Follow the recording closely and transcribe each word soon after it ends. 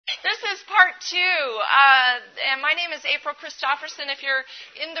This is part 2, and my name is April Christofferson. If you're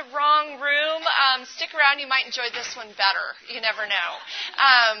in the wrong room, stick around. You might enjoy this one better. You never know.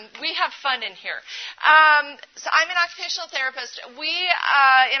 We have fun in here. So I'm an occupational therapist. We,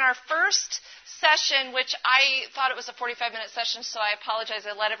 in our first session, which I thought it was a 45-minute session, so I apologize.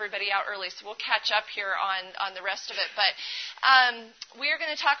 I let everybody out early, so we'll catch up here on the rest of it. But we are going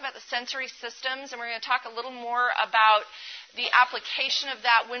to talk about the sensory systems, and we're going to talk a little more about the application of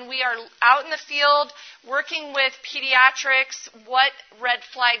that when we are out in the field working with pediatrics, what red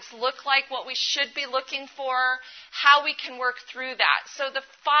flags look like, what we should be looking for, how we can work through that. So the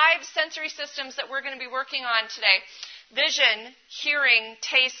 5 sensory systems that we're going to be working on today: vision, hearing,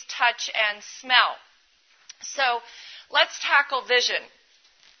 taste, touch, and smell. So let's tackle vision.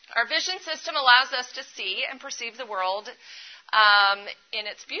 Our vision system allows us to see and perceive the world in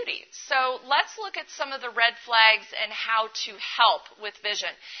its beauty. So let's look at some of the red flags and how to help with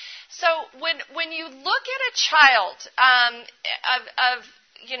vision. So when you look at a child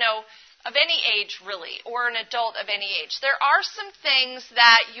of any age, really, or an adult of any age, there are some things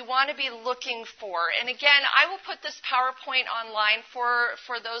that you want to be looking for. And again, I will put this PowerPoint online for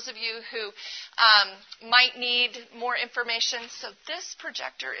those of you who might need more information. So this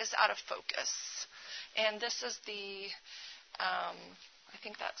projector is out of focus. And this is the, I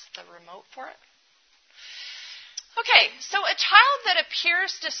think that's the remote for it. Okay, so a child that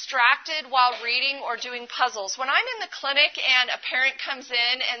appears distracted while reading or doing puzzles. When I'm in the clinic and a parent comes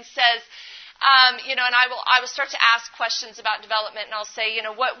in and says, and I will start to ask questions about development, and I'll say,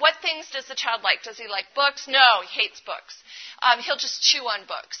 what things does the child like? Does he like books? No, he hates books. He'll just chew on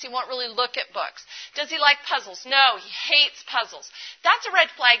books. He won't really look at books. Does he like puzzles? No, he hates puzzles. That's a red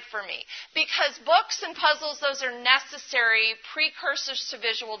flag for me, because books and puzzles, those are necessary precursors to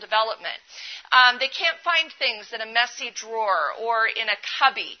visual development. They can't find things in a messy drawer or in a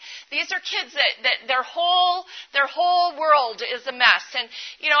cubby. These are kids that their whole world is a mess. And,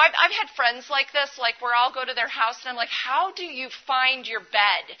 I've had friends like this, like where I'll go to their house and I'm like, how do you find your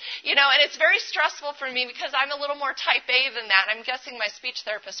bed? And it's very stressful for me because I'm a little more type A than that. I'm guessing my speech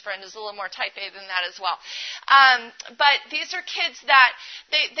therapist friend is a little more type A than that as well. But these are kids that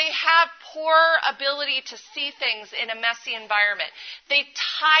they have poor ability to see things in a messy environment. They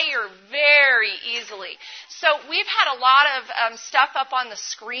tire very easily. So we've had a lot of stuff up on the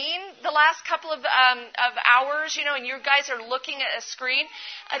screen the last couple of hours, and you guys are looking at a screen.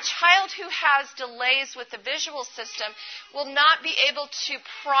 A child who has delays with the visual system will not be able to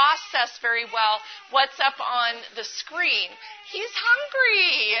process very well what's up on the screen. He's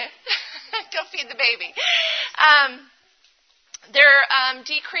hungry. Go feed the baby. They're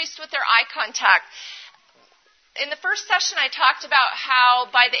decreased with their eye contact. In the first session, I talked about how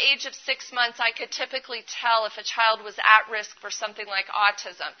by the age of 6 months, I could typically tell if a child was at risk for something like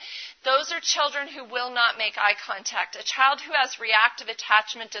autism. Those are children who will not make eye contact. A child who has reactive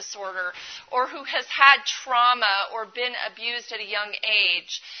attachment disorder or who has had trauma or been abused at a young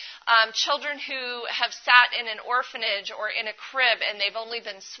age. Children who have sat in an orphanage or in a crib and they've only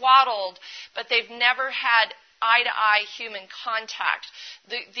been swaddled, but they've never had eye-to-eye human contact.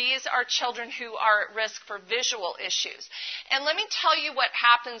 These are children who are at risk for visual issues. And let me tell you what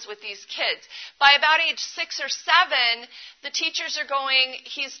happens with these kids. By about age 6 or 7, the teachers are going,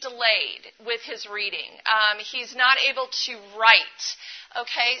 he's delayed with his reading. He's not able to write.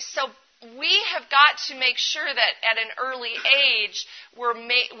 Okay, so we have got to make sure that at an early age we're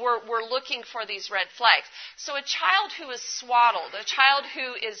looking for these red flags. So a child who is swaddled, a child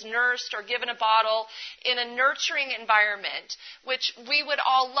who is nursed or given a bottle in a nurturing environment, which we would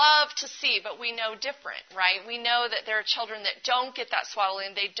all love to see, but we know different, right? We know that there are children that don't get that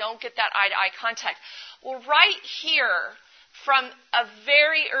swaddling, they don't get that eye-to-eye contact. Well, right here, from a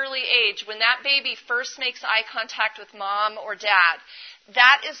very early age, when that baby first makes eye contact with mom or dad,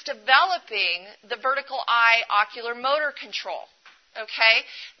 that is developing the vertical eye ocular motor control, okay?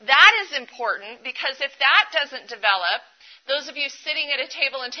 That is important because if that doesn't develop, those of you sitting at a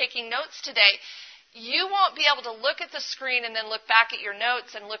table and taking notes today, you won't be able to look at the screen and then look back at your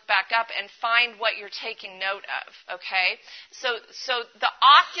notes and look back up and find what you're taking note of, okay? So the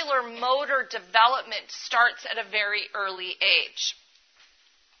ocular motor development starts at a very early age.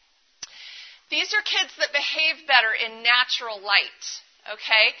 These are kids that behave better in natural light,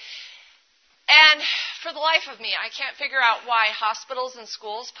 okay? And for the life of me, I can't figure out why hospitals and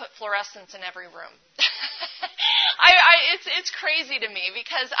schools put fluorescents in every room. It's crazy to me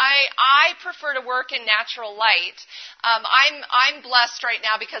because I prefer to work in natural light. I'm blessed right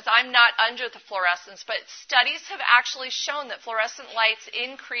now because I'm not under the fluorescents, but studies have actually shown that fluorescent lights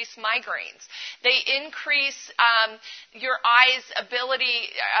increase migraines. They increase your eye's ability,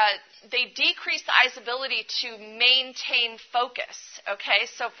 they decrease the eye's ability to maintain focus, okay?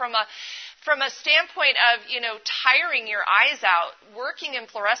 So from a standpoint of, tiring your eyes out, working in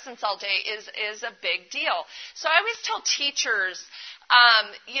fluorescence all day is a big deal. So I always tell teachers,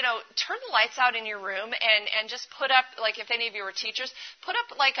 turn the lights out in your room and just put up, like if any of you were teachers, put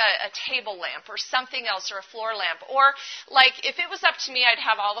up like a table lamp or something else or a floor lamp. Or like if it was up to me, I'd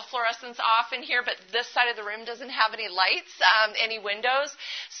have all the fluorescents off in here, but this side of the room doesn't have any lights, any windows.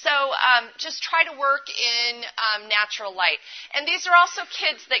 So just try to work in natural light. And these are also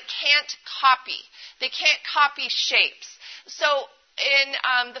kids that can't copy. They can't copy shapes. So in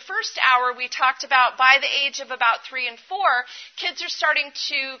the first hour, we talked about by the age of about 3 and 4, kids are starting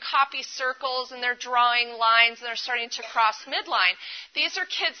to copy circles and they're drawing lines and they're starting to cross midline. These are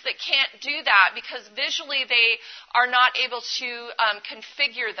kids that can't do that because visually they are not able to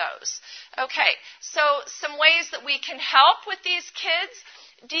configure those. Okay, so some ways that we can help with these kids: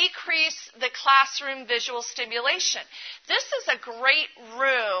 decrease the classroom visual stimulation. This is a great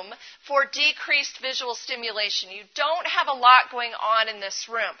room for decreased visual stimulation. You don't have a lot going on in this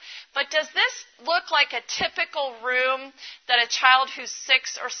room. But does this look like a typical room that a child who's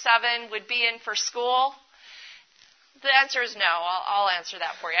 6 or 7 would be in for school? The answer is no. I'll answer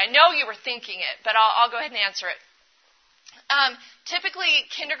that for you. I know you were thinking it, but I'll go ahead and answer it. Typically,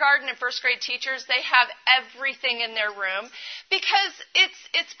 kindergarten and first grade teachers, they have everything in their room because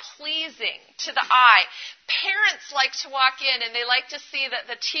it's pleasing to the eye. Parents like to walk in and they like to see that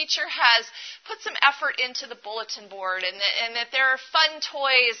the teacher has put some effort into the bulletin board and that there are fun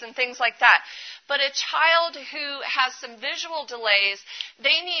toys and things like that. But a child who has some visual delays,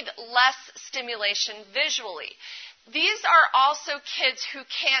 they need less stimulation visually. These are also kids who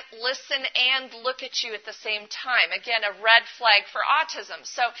can't listen and look at you at the same time. Again, a red flag for autism.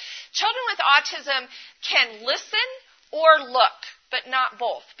 So children with autism can listen or look, but not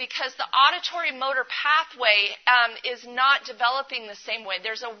both, because the auditory motor pathway is not developing the same way.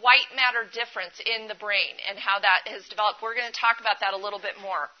 There's a white matter difference in the brain and how that has developed. We're going to talk about that a little bit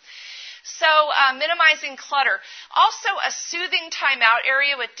more. So minimizing clutter. Also a soothing timeout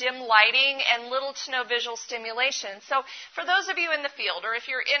area with dim lighting and little to no visual stimulation. So for those of you in the field, or if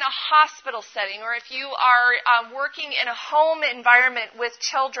you're in a hospital setting, or if you are working in a home environment with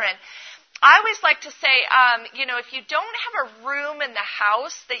children, I always like to say, if you don't have a room in the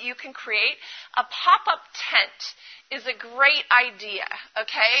house that you can create, a pop-up tent is a great idea,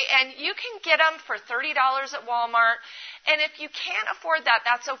 okay? And you can get them for $30 at Walmart. And if you can't afford that,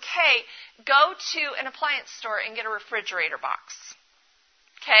 that's okay. Go to an appliance store and get a refrigerator box.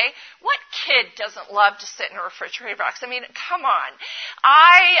 Okay? What kid doesn't love to sit in a refrigerator box? I mean, come on.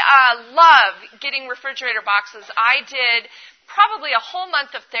 I love getting refrigerator boxes. I did probably a whole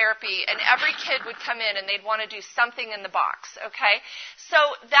month of therapy, and every kid would come in and they'd want to do something in the box, okay? So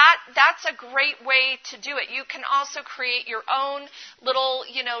that's a great way to do it. You can also create your own little,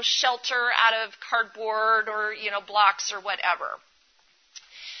 shelter out of cardboard or, blocks or whatever.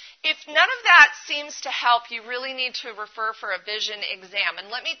 If none of that seems to help, you really need to refer for a vision exam. And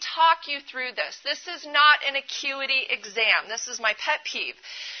let me talk you through this. This is not an acuity exam. This is my pet peeve.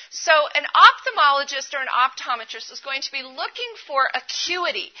 So an ophthalmologist or an optometrist is going to be looking for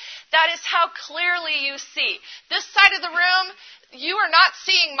acuity. That is how clearly you see. This side of the room, you are not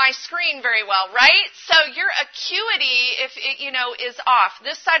seeing my screen very well, right? So your acuity, if it, is off.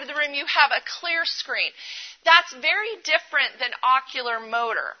 This side of the room, you have a clear screen. That's very different than ocular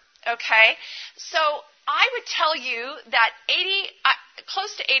motor. Okay, so I would tell you that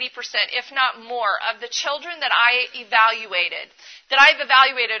close to 80%, if not more, of the children that I've evaluated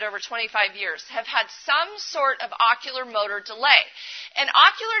over 25 years, have had some sort of ocular motor delay. And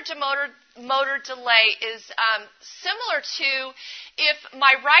ocular motor delay is similar to if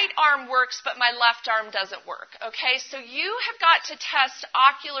my right arm works but my left arm doesn't work. Okay, so you have got to test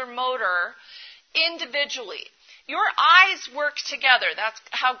ocular motor individually. Your eyes work together. That's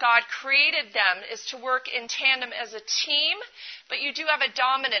how God created them, is to work in tandem as a team, but you do have a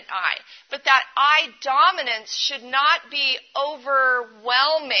dominant eye. But that eye dominance should not be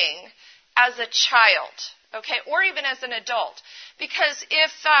overwhelming as a child, okay, or even as an adult. Because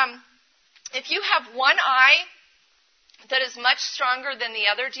if you have one eye that is much stronger than the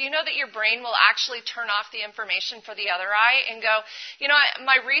other, do you know that your brain will actually turn off the information for the other eye and go,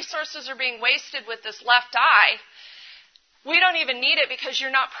 my resources are being wasted with this left eye. We don't even need it because you're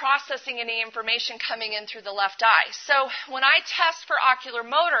not processing any information coming in through the left eye. So when I test for ocular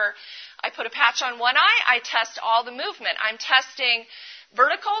motor, I put a patch on one eye, I test all the movement. I'm testing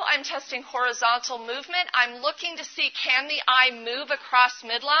vertical, I'm testing horizontal movement. I'm looking to see, can the eye move across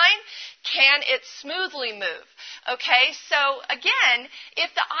midline? Can it smoothly move? Okay, so again, if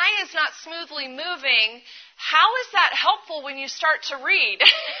the eye is not smoothly moving, how is that helpful when you start to read?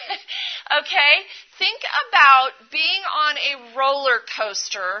 Okay, think about being on a roller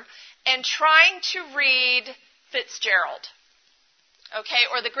coaster and trying to read Fitzgerald. Okay,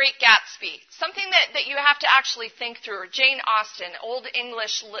 or The Great Gatsby, something that you have to actually think through, or Jane Austen, Old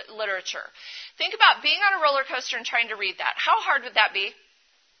English literature. Think about being on a roller coaster and trying to read that. How hard would that be?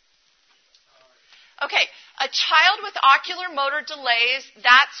 Okay, a child with ocular motor delays,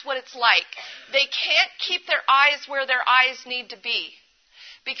 that's what it's like. They can't keep their eyes where their eyes need to be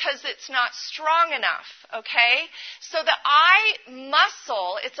because it's not strong enough, okay? So the eye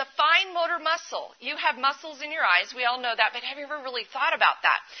muscle, it's a fine motor muscle. You have muscles in your eyes, we all know that, but have you ever really thought about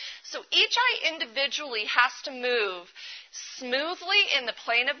that? So each eye individually has to move smoothly in the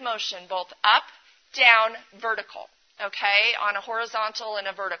plane of motion, both up, down, vertical, okay, on a horizontal and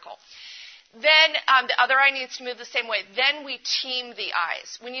a vertical. Then the other eye needs to move the same way. Then we team the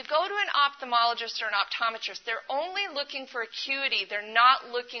eyes. When you go to an ophthalmologist or an optometrist, they're only looking for acuity. They're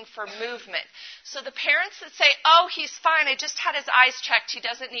not looking for movement. So the parents that say, oh, he's fine, I just had his eyes checked, he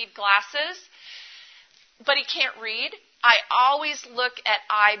doesn't need glasses, but he can't read, I always look at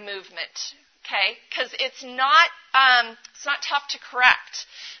eye movement, okay? Because it's not tough to correct.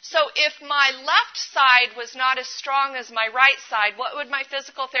 So if my left side was not as strong as my right side, what would my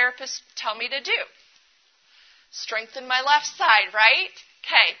physical therapist tell me to do? Strengthen my left side, right?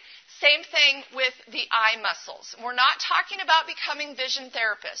 Okay. Same thing with the eye muscles. We're not talking about becoming vision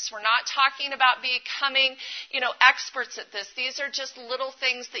therapists. We're not talking about becoming, experts at this. These are just little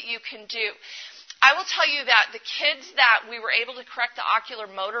things that you can do. I will tell you that the kids that we were able to correct the ocular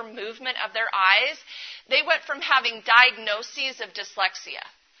motor movement of their eyes, they went from having diagnoses of dyslexia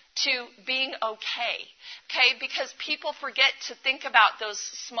to being okay, because people forget to think about those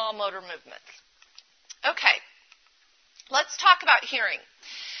small motor movements. Okay, let's talk about hearing.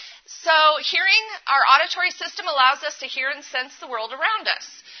 So hearing, our auditory system allows us to hear and sense the world around us.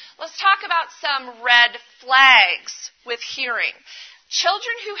 Let's talk about some red flags with hearing.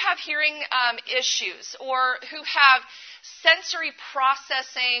 Children who have hearing issues or who have sensory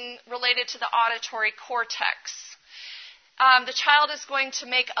processing related to the auditory cortex, the child is going to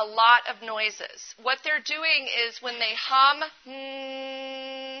make a lot of noises. What they're doing is when they hum,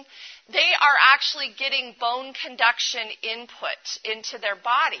 they are actually getting bone conduction input into their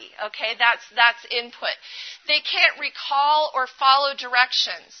body. Okay, that's input. They can't recall or follow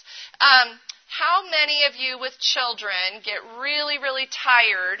directions. How many of you with children get really, really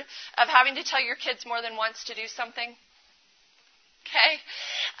tired of having to tell your kids more than once to do something? Okay?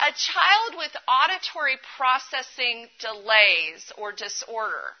 A child with auditory processing delays or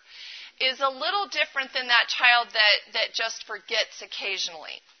disorder is a little different than that child that just forgets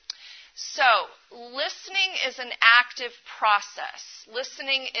occasionally. So, listening is an active process.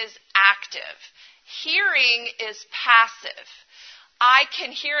 Listening is active. Hearing is passive. I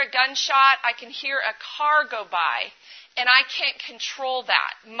can hear a gunshot, I can hear a car go by, and I can't control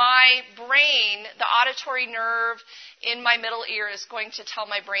that. My brain, the auditory nerve in my middle ear is going to tell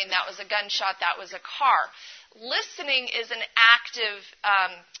my brain that was a gunshot, that was a car. Listening is an active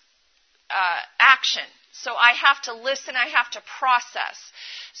action. So I have to listen, I have to process.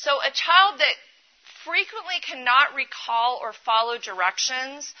 So a child that frequently cannot recall or follow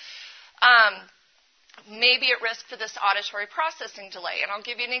directions may be at risk for this auditory processing delay. And I'll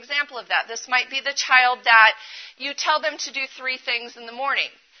give you an example of that. This might be the child that you tell them to do 3 things in the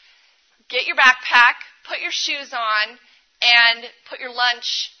morning. Get your backpack, put your shoes on, and put your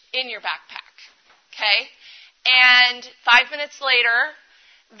lunch in your backpack. Okay? And 5 minutes later,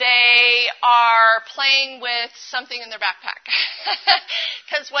 they are playing with something in their backpack.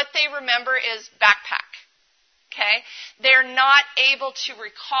 Because what they remember is backpack. Okay? They're not able to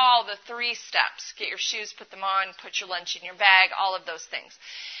recall the 3 steps. Get your shoes, put them on, put your lunch in your bag, all of those things.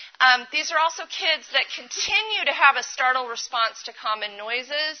 These are also kids that continue to have a startle response to common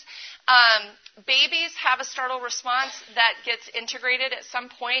noises. Babies have a startle response that gets integrated at some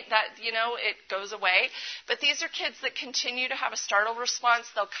point that, it goes away. But these are kids that continue to have a startle response.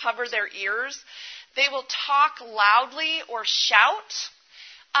 They'll cover their ears. They will talk loudly or shout.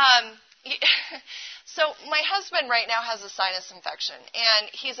 So my husband right now has a sinus infection, and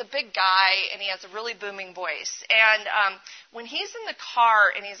he's a big guy, and he has a really booming voice. And when he's in the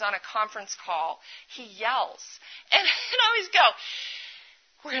car and he's on a conference call, he yells. And I always go,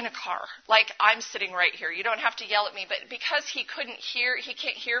 we're in a car. Like, I'm sitting right here. You don't have to yell at me. But because he can't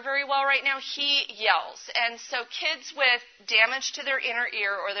hear very well right now, he yells. And so kids with damage to their inner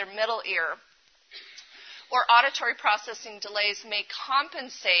ear or their middle ear or auditory processing delays may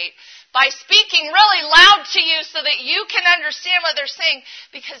compensate by speaking really loud to you so that you can understand what they're saying,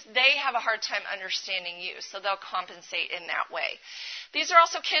 because they have a hard time understanding you, so they'll compensate in that way. These are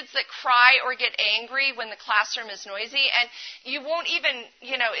also kids that cry or get angry when the classroom is noisy, and you won't even,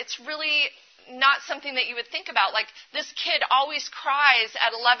 it's really not something that you would think about. Like, this kid always cries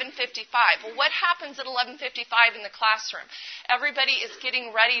at 11:55. Well, what happens at 11:55 in the classroom? Everybody is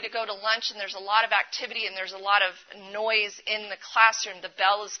getting ready to go to lunch, and there's a lot of activity, and there's a lot of noise in the classroom. The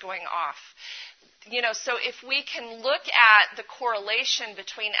bell is going off. So if we can look at the correlation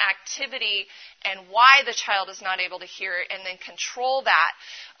between activity and why the child is not able to hear it, and then control that,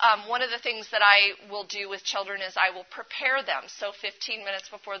 one of the things that I will do with children is I will prepare them. So 15 minutes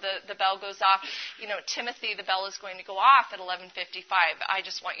before the bell goes off, Timothy, the bell is going to go off at 11:55. I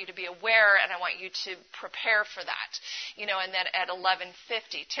just want you to be aware, and I want you to prepare for that. And then at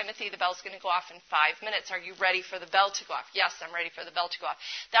 11:50, Timothy, the bell's going to go off in 5 minutes. Are you ready for the bell to go off? Yes, I'm ready for the bell to go off.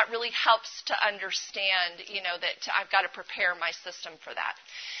 That really helps to understand, that I've got to prepare my system for that.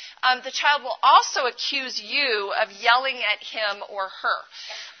 The child will also accuse you of yelling at him or her.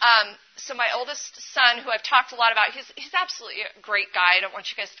 So my oldest son, who I've talked a lot about, he's absolutely a great guy. I don't want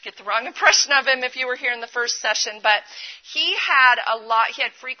you guys to get the wrong impression of him if you were here in the first session, but he had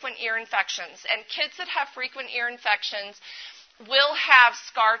frequent ear infections. And kids that have frequent ear infections will have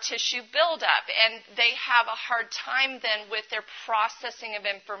scar tissue buildup, and they have a hard time then with their processing of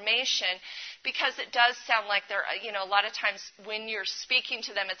information, because it does sound like they're, a lot of times when you're speaking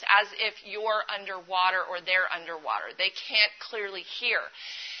to them, it's as if you're underwater or they're underwater. They can't clearly hear.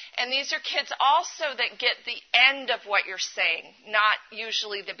 And these are kids also that get the end of what you're saying, not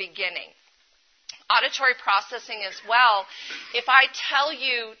usually the beginning. Auditory processing as well. If I tell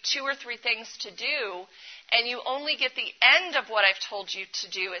you 2 or 3 things to do, and you only get the end of what I've told you to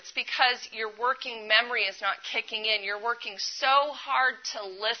do, it's because your working memory is not kicking in. You're working so hard to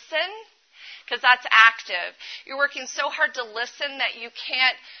listen, because that's active. You're working so hard to listen that you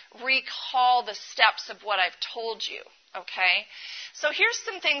can't recall the steps of what I've told you, okay? So here's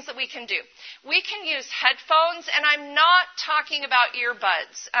some things that we can do. We can use headphones, and I'm not talking about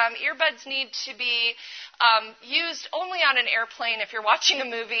earbuds. Earbuds need to be used only on an airplane if you're watching a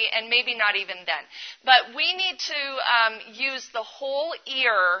movie, and maybe not even then. But we need to use the whole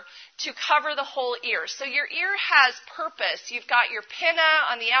ear to cover the whole ear. So your ear has purpose. You've got your pinna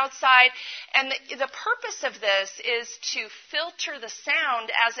on the outside, and the purpose of this is to filter the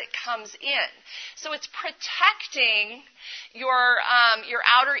sound as it comes in. So it's protecting your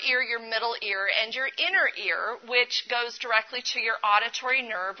outer ear, your middle ear, and your inner ear, which goes directly to your auditory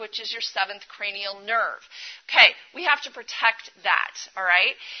nerve, which is your 7th cranial nerve. Okay, we have to protect that, all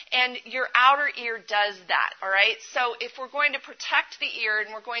right? And your outer ear does that, all right? So if we're going to protect the ear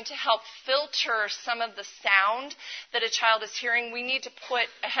and we're going to help filter some of the sound that a child is hearing, we need to put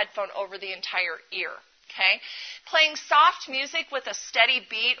a headphone over the entire ear. Okay? Playing soft music with a steady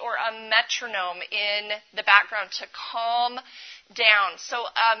beat or a metronome in the background to calm down. So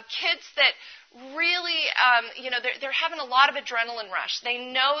kids that really, they're having a lot of adrenaline rush.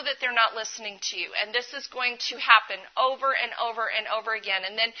 They know that they're not listening to you, and this is going to happen over and over and over again.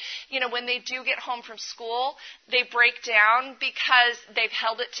 And then, when they do get home from school, they break down because they've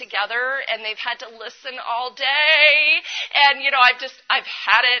held it together and they've had to listen all day. And, I've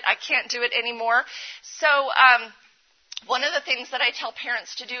had it. I can't do it anymore. So, one of the things that I tell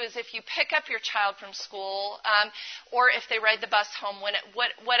parents to do is if you pick up your child from school or if they ride the bus home,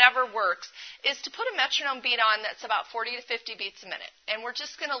 whatever works, is to put a metronome beat on that's about 40 to 50 beats a minute. And we're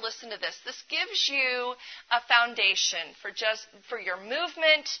just going to listen to this. This gives you a foundation for your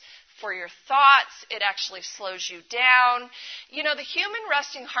movement, for your thoughts. It actually slows you down. The human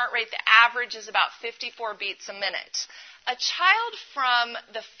resting heart rate, the average is about 54 beats a minute. A child from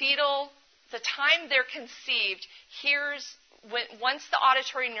the time they're conceived, once the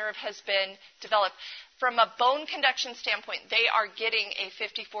auditory nerve has been developed, from a bone conduction standpoint, they are getting a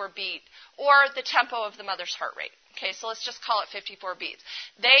 54 beat, or the tempo of the mother's heart rate. Okay, so let's just call it 54 beats.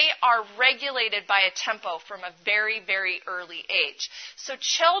 They are regulated by a tempo from a very, very early age. So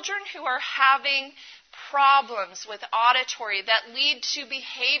children who are having problems with auditory that lead to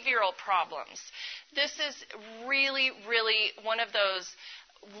behavioral problems, this is really, really one of those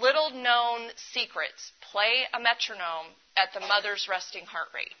little known secrets. Play a metronome at the mother's resting heart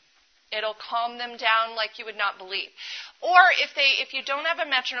rate. It'll calm them down like you would not believe. Or if you don't have a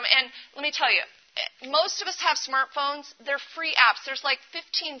metronome, and let me tell you, most of us have smartphones. They're free apps. There's like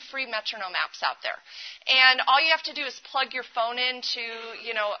 15 free metronome apps out there. And all you have to do is plug your phone into,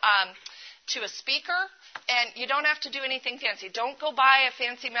 to a speaker, and you don't have to do anything fancy. Don't go buy a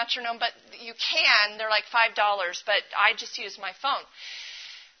fancy metronome, but you can. They're like $5, but I just use my phone.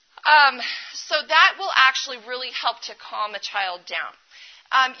 So that will actually really help to calm a child down.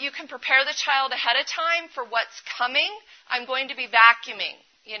 You can prepare the child ahead of time for what's coming. I'm going to be vacuuming.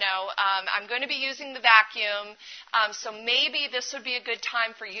 I'm going to be using the vacuum, so maybe this would be a good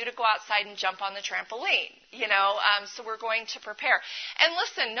time for you to go outside and jump on the trampoline, so we're going to prepare. And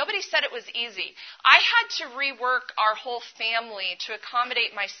listen, nobody said it was easy. I had to rework our whole family to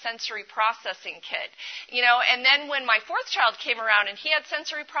accommodate my sensory processing kid, and then when my fourth child came around and he had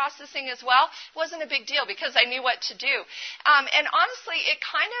sensory processing as well, it wasn't a big deal because I knew what to do. And honestly, it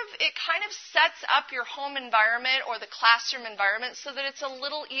kind of sets up your home environment or the classroom environment so that it's a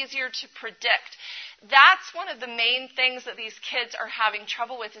little easier to predict. That's one of the main things that these kids are having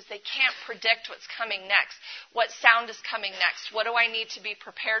trouble with is they can't predict what's coming next. What sound is coming next? What do I need to be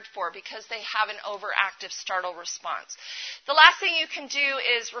prepared for? Because they have an overactive startle response. The last thing you can do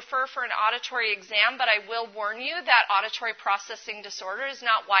is refer for an auditory exam, but I will warn you that auditory processing disorder is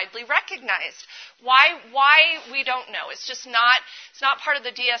not widely recognized. Why? We don't know. It's just not, it's not part of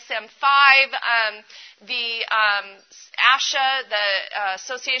the DSM-5. The ASHA, the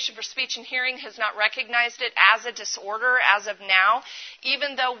Association for Speech and Hearing, has not recognized it as a disorder as of now,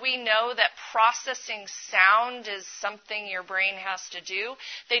 even though we know that processing sound is something your brain has to do.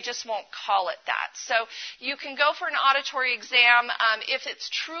 They just won't call it that. So you can go for an auditory exam. If it's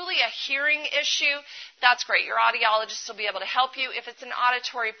truly a hearing issue, that's great. Your audiologist will be able to help you. If it's an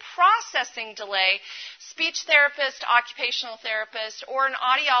auditory processing delay, speech therapist, occupational therapist, or an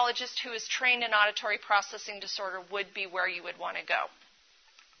audiologist who is trained in auditory processing disorder would be where you would want to go.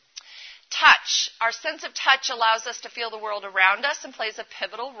 Touch. Our sense of touch allows us to feel the world around us and plays a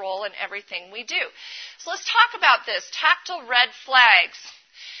pivotal role in everything we do. So let's talk about this. Tactile red flags.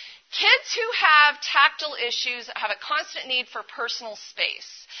 Kids who have tactile issues have a constant need for personal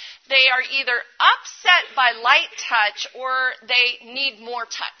space. They are either upset by light touch or they need more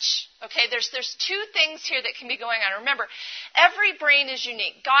touch. Okay, there's two things here that can be going on. Remember, every brain is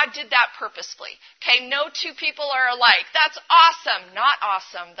unique. God did that purposefully. Okay, no two people are alike. That's awesome. Not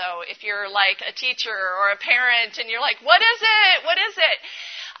awesome, though, if you're like a teacher or a parent and you're like, what is it? What is it?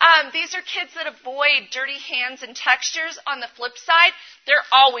 These are kids that avoid dirty hands and textures. On the flip side, they're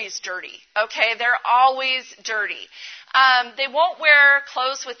always dirty. Okay, they're always dirty. They won't wear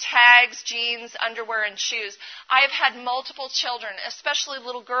clothes with tags, jeans, underwear, and shoes. I have had multiple children, especially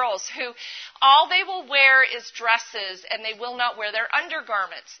little girls, who all they will wear is dresses and they will not wear their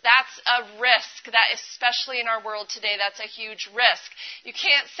undergarments. That's a risk. That, especially in our world today, that's a huge risk. You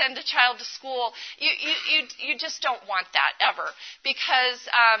can't send a child to school. You just don't want that ever because,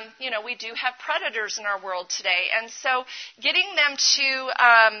 we do have predators in our world today. And so getting them to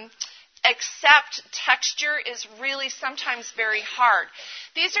accept texture is really sometimes very hard.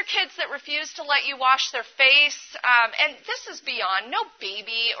 These are kids that refuse to let you wash their face, and this is beyond. No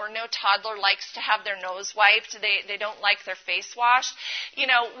baby or no toddler likes to have their nose wiped. They don't like their face washed. Do you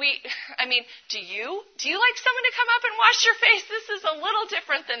like someone to come up and wash your face? This is a little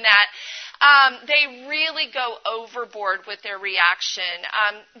different than that. They really go overboard with their reaction.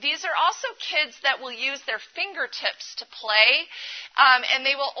 These are also kids that will use their fingertips to play, and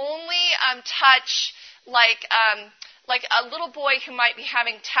they will only touch like a little boy who might be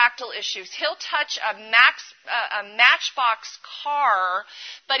having tactile issues. He'll touch a Matchbox car,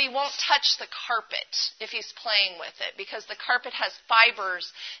 but he won't touch the carpet if he's playing with it because the carpet has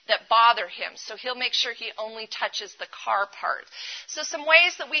fibers that bother him. So he'll make sure he only touches the car part. So some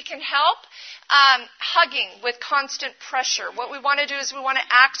ways that we can help, hugging with constant pressure. What we want to do is we want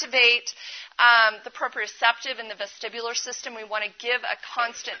to activate the proprioceptive and the vestibular system. We want to give a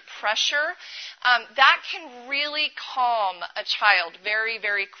constant pressure. That can really calm a child very,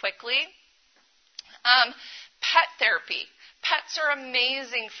 very quickly. Pet therapy. Pets are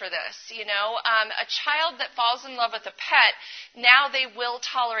amazing for this, A child that falls in love with a pet, now they will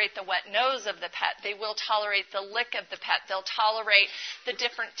tolerate the wet nose of the pet. They will tolerate the lick of the pet. They'll tolerate the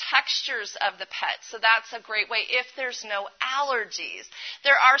different textures of the pet. So that's a great way if there's no allergies.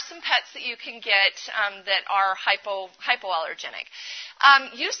 There are some pets that you can get that are hypoallergenic.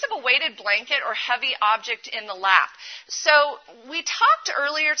 Use of a weighted blanket or heavy object in the lap. So we talked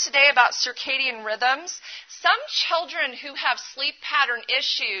earlier today about circadian rhythms. Some children who have sleep pattern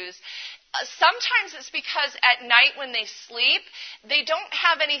issues, sometimes it's because at night when they sleep, they don't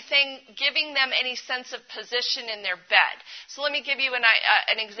have anything giving them any sense of position in their bed. So let me give you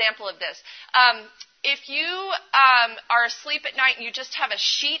an example of this. If you are asleep at night and you just have a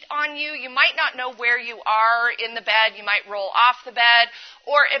sheet on you, you might not know where you are in the bed. You might roll off the bed,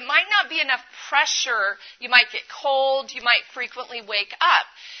 or it might not be enough pressure. You might get cold. You might frequently wake up.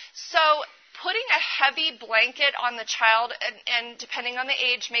 So putting a heavy blanket on the child and depending on the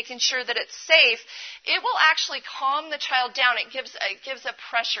age, making sure that it's safe, it will actually calm the child down. It gives a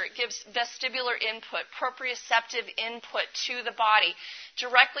pressure. It gives vestibular input, proprioceptive input to the body,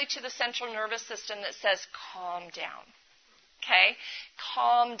 directly to the central nervous system that says, calm down. Okay?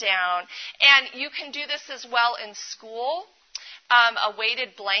 Calm down. And you can do this as well in school. A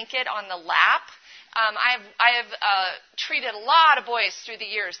weighted blanket on the lap. I have treated a lot of boys through the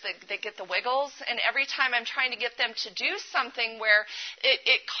years that get the wiggles, and every time I'm trying to get them to do something where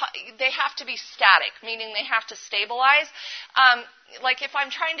they have to be static, meaning they have to stabilize. Like if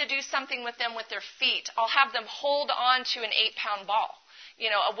I'm trying to do something with them with their feet, I'll have them hold on to an 8-pound ball.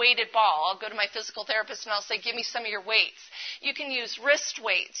 A weighted ball. I'll go to my physical therapist and I'll say, give me some of your weights. You can use wrist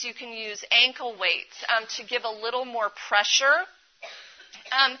weights. You can use ankle weights to give a little more pressure.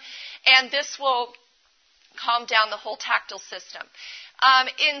 And this will calm down the whole tactile system.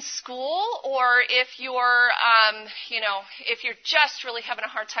 In school, or if you're, if you're just really having a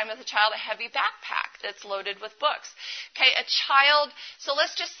hard time with a child, a heavy backpack that's loaded with books. Okay, a child, so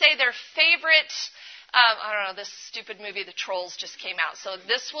let's just say their favorite, I don't know, this stupid movie, The Trolls, just came out. So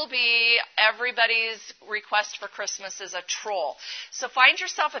this will be everybody's request for Christmas is a troll. So find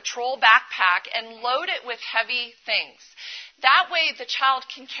yourself a troll backpack and load it with heavy things. That way the child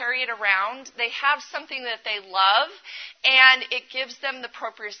can carry it around. They have something that they love, and it gives them the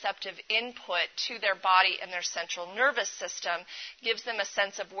proprioceptive input to their body and their central nervous system, gives them a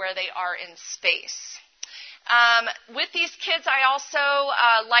sense of where they are in space. With these kids, I also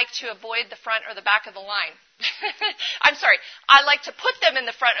like to avoid the front or the back of the line. I'm sorry. I like to put them in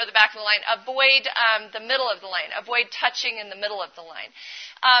the front or the back of the line. Avoid the middle of the line. Avoid touching in the middle of the line.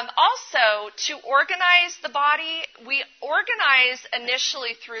 Also, to organize the body, we organize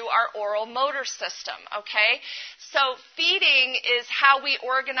initially through our oral motor system, okay? So feeding is how we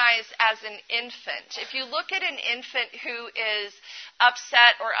organize as an infant. If you look at an infant who is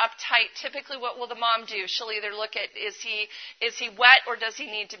upset or uptight, typically what will the mom do? She'll either look at, is he wet or does he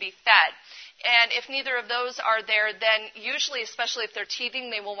need to be fed? And if neither of those are there, then usually, especially if they're teething,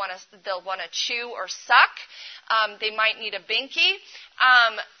 they'll want to chew or suck. They might need a binky.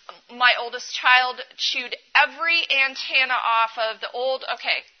 My oldest child chewed every antenna off of the old,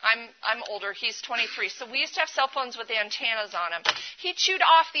 I'm older, he's 23, so we used to have cell phones with antennas on them. He chewed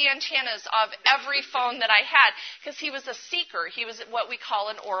off the antennas of every phone that I had because he was a seeker. He was what we call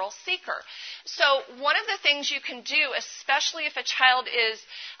an oral seeker. So one of the things you can do, especially if a child is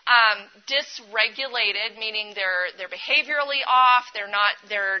dysregulated, meaning they're behaviorally off, they're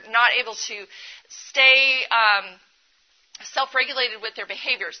not able to stay self-regulated with their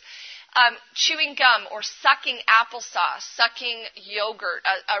behaviors. Chewing gum or sucking applesauce, sucking yogurt,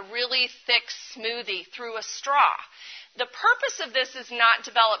 a really thick smoothie through a straw. The purpose of this is not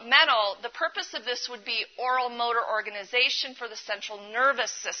developmental. The purpose of this would be oral motor organization for the central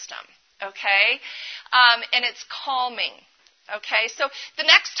nervous system, okay? And it's calming. Okay, so the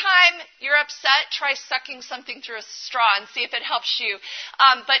next time you're upset, try sucking something through a straw and see if it helps you.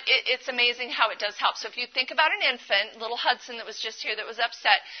 But it's amazing how it does help. So if you think about an infant, little Hudson that was just here that was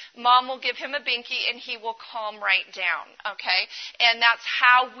upset, mom will give him a binky and he will calm right down. Okay, and that's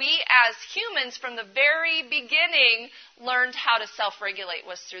how we as humans from the very beginning learned how to self-regulate,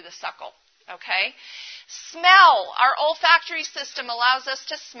 was through the suckle. Okay. Smell. Our olfactory system allows us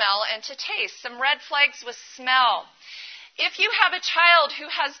to smell and to taste. Some red flags with smell. If you have a child who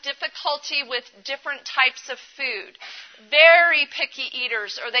has difficulty with different types of food, very picky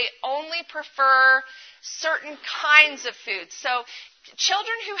eaters, or they only prefer certain kinds of food. So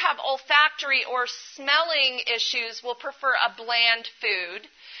children who have olfactory or smelling issues will prefer a bland food.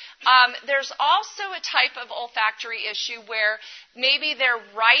 There's also a type of olfactory issue where maybe their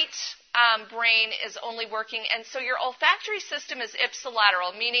right brain is only working, and so your olfactory system is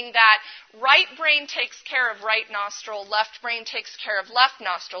ipsilateral, meaning that right brain takes care of right nostril, left brain takes care of left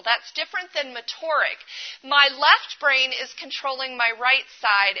nostril. That's different than motoric. My left brain is controlling my right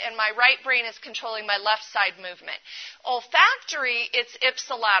side, and my right brain is controlling my left side movement. Olfactory, it's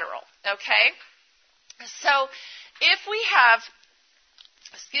ipsilateral, okay? So if we have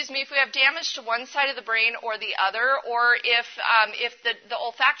if we have damage to one side of the brain or the other, or if the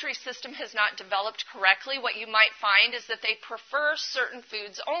olfactory system has not developed correctly, what you might find is that they prefer certain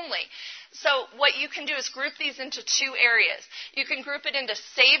foods only. So what you can do is group these into two areas. You can group it into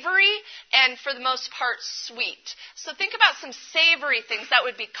savory and, for the most part, sweet. So think about some savory things. That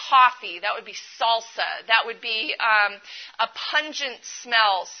would be coffee. That would be salsa. That would be a pungent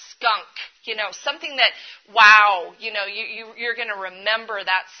smell, skunk. Something that, wow, you're going to remember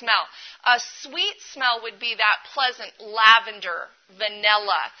that smell. A sweet smell would be that pleasant lavender,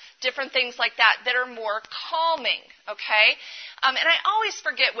 vanilla, different things like that are more calming, okay? And I always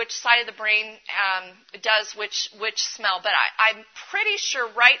forget which side of the brain does which smell, but I'm pretty sure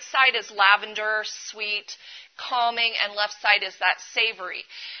right side is lavender, sweet, calming, and left side is that savory.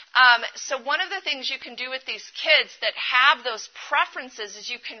 So one of the things you can do with these kids that have those preferences is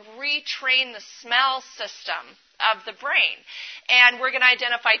you can retrain the smell system of the brain. And we're going to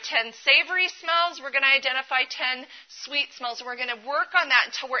identify 10 savory smells, we're going to identify 10 sweet smells, and we're going to work on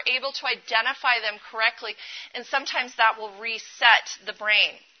that until we're able to identify them correctly, and sometimes that will reset the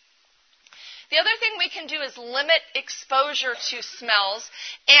brain. The other thing we can do is limit exposure to smells.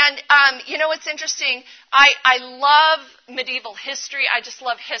 And, what's interesting, I love medieval history. I just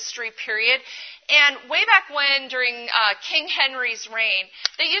love history, period. And way back when, during King Henry's reign,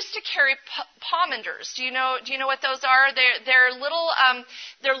 they used to carry pomanders. Do you know what those are? They're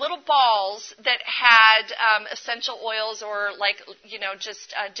little balls that had essential oils or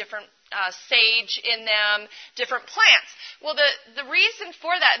just different sage in them, different plants. Well, the reason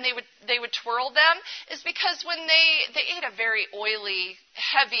for that, and they would twirl them, is because when they ate a very oily,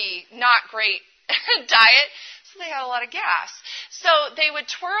 heavy, not great diet, so they had a lot of gas. So they would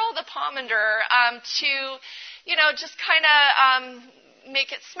twirl the pomander to, just kind of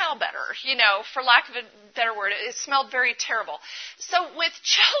make it smell better, for lack of a better word. It smelled very terrible. So with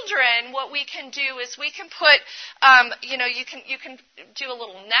children, what we can do is we can put, you can do a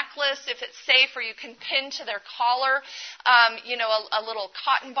little necklace if it's safe, or you can pin to their collar, a little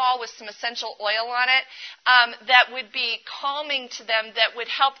cotton ball with some essential oil on it that would be calming to them, that would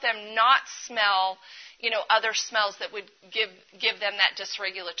help them not smell, other smells that would give them that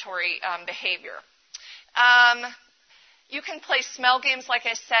dysregulatory behavior. You can play smell games, like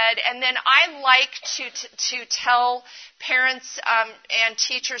I said, and then I like to tell parents and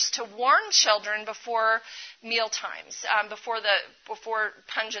teachers to warn children before meal times, before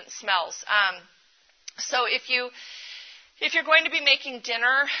pungent smells. So if you're going to be making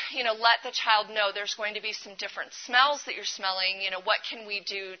dinner, let the child know there's going to be some different smells that you're smelling. What can we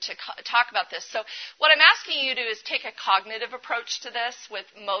do to talk about this? So what I'm asking you to do is take a cognitive approach to this with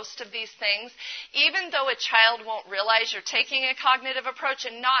most of these things. Even though a child won't realize you're taking a cognitive approach,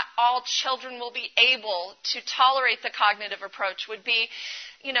 and not all children will be able to tolerate the cognitive approach, would be,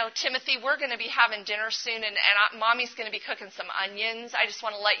 Timothy, we're going to be having dinner soon, and Mommy's going to be cooking some onions. I just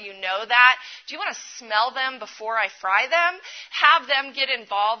want to let you know that. Do you want to smell them before I fry them? Have them get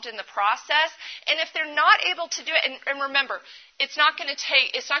involved in the process. And if they're not able to do it, and remember, it's not going to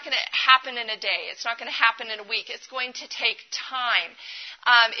happen in a day. It's not going to happen in a week. It's going to take time.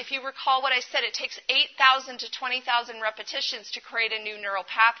 If you recall what I said, it takes 8,000 to 20,000 repetitions to create a new neural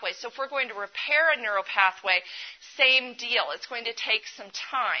pathway. So if we're going to repair a neural pathway, same deal. It's going to take some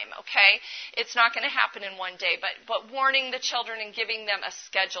time, okay? It's not going to happen in one day, but warning the children and giving them a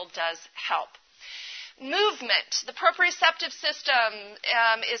schedule does help. Movement. The proprioceptive system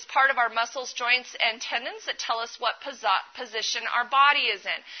is part of our muscles, joints, and tendons that tell us what position our body is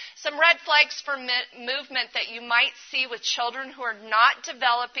in. Some red flags for movement that you might see with children who are not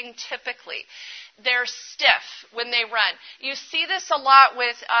developing typically. They're stiff when they run. You see this a lot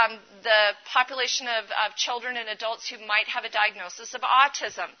with the population of children and adults who might have a diagnosis of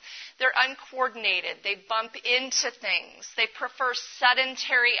autism. They're uncoordinated. They bump into things. They prefer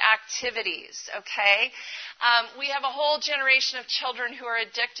sedentary activities, okay? We have a whole generation of children who are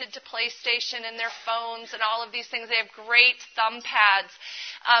addicted to PlayStation and their phones and all of these things. They have great thumb pads.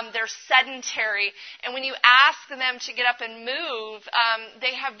 They're sedentary. And when you ask them to get up and move,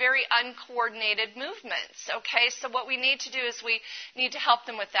 they have very uncoordinated movements, okay? So what we need to do is we need to help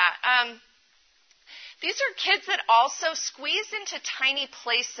them with that. These are kids that also squeeze into tiny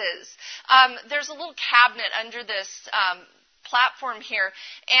places. There's a little cabinet under this platform here.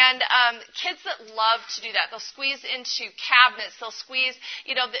 And kids that love to do that, they'll squeeze into cabinets, they'll squeeze,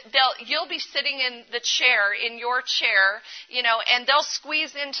 you'll be sitting in the chair, in your chair, and they'll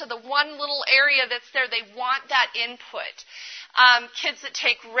squeeze into the one little area that's there. They want that input. Kids that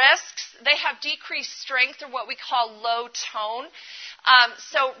take risks, they have decreased strength, or what we call low tone.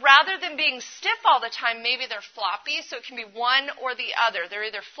 So rather than being stiff all the time, maybe they're floppy. So it can be one or the other. They're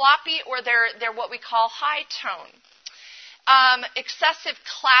either floppy or they're what we call high tone. Excessive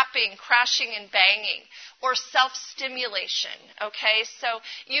clapping, crashing, and banging, or self-stimulation, okay? So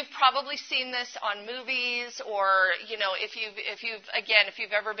you've probably seen this on movies, or, if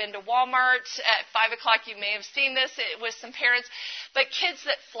you've ever been to Walmart at 5 o'clock, you may have seen this with some parents. But kids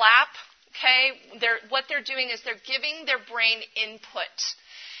that flap, okay, what they're doing is they're giving their brain input.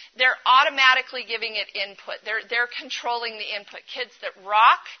 They're automatically giving it input. They're controlling the input. Kids that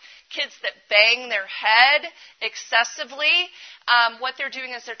rock, kids that bang their head excessively, what they're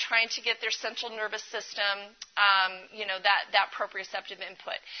doing is they're trying to get their central nervous system, that proprioceptive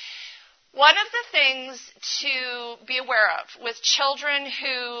input. One of the things to be aware of with children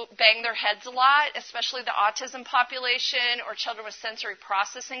who bang their heads a lot, especially the autism population or children with sensory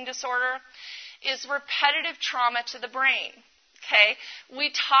processing disorder, is repetitive trauma to the brain. Okay, we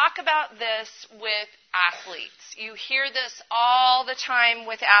talk about this with athletes. You hear this all the time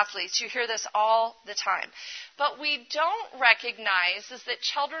with athletes. You hear this all the time. But we don't recognize is that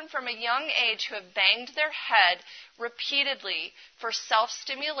children from a young age who have banged their head repeatedly for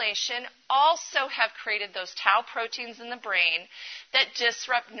self-stimulation also have created those tau proteins in the brain that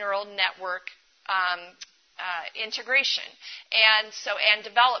disrupt neural network integration and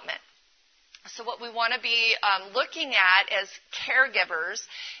development. So what we want to be looking at as caregivers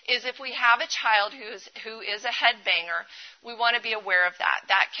is if we have a child who is a headbanger, we want to be aware of that.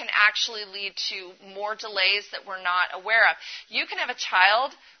 That can actually lead to more delays that we're not aware of. You can have a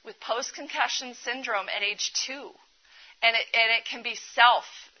child with post-concussion syndrome at age 2, and it can be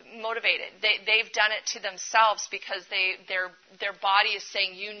self-motivated. They've done it to themselves because their body is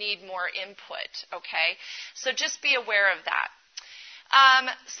saying you need more input. Okay, so just be aware of that.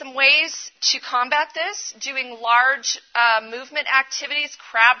 Some ways to combat this: doing large movement activities,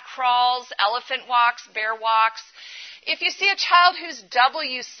 crab crawls, elephant walks, bear walks. If you see a child who's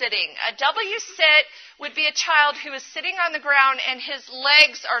W sitting, a W sit would be a child who is sitting on the ground and his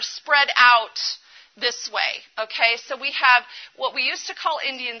legs are spread out this way, okay? So we have what we used to call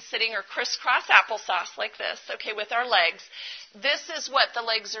Indian sitting, or crisscross applesauce, like this, okay, with our legs. This is what the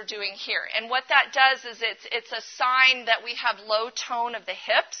legs are doing here. And what that does is it's a sign that we have low tone of the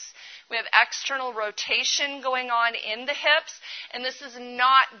hips. We have external rotation going on in the hips, and this is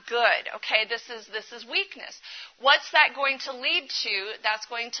not good, okay? This is weakness. What's that going to lead to? That's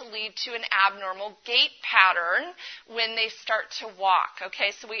going to lead to an abnormal gait pattern when they start to walk,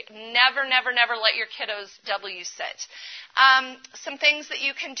 okay? So we never let your kiddos W sit. Some things that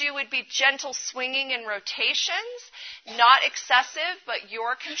you can do would be gentle swinging and rotations, not excessive, but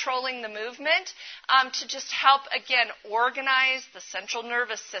you're controlling the movement to just help, again, organize the central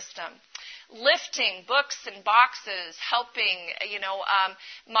nervous system. Lifting books and boxes, helping,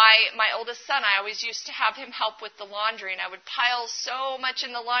 my oldest son, I always used to have him help with the laundry, and I would pile so much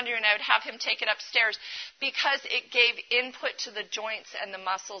in the laundry, and I would have him take it upstairs because it gave input to the joints and the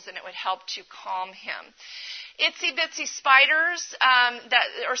muscles, and it would help to calm him. Itsy bitsy spiders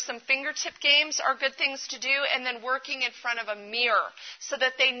or some fingertip games are good things to do, and then working in front of a mirror so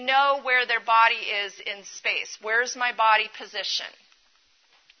that they know where their body is in space. Where's my body position?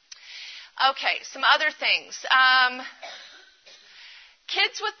 Okay, some other things.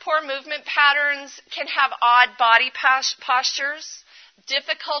 Kids with poor movement patterns can have odd body postures,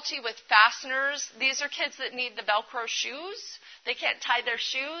 difficulty with fasteners. These are kids that need the Velcro shoes. They can't tie their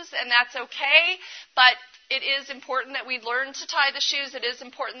shoes, and that's okay, but it is important that we learn to tie the shoes. It is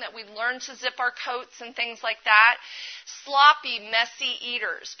important that we learn to zip our coats and things like that. Sloppy, messy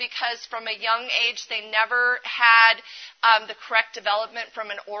eaters, because from a young age they never had the correct development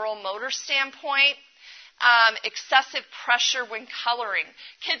from an oral motor standpoint. Excessive pressure when coloring.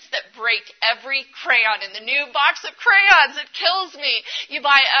 Kids that break every crayon in the new box of crayons. It kills me. You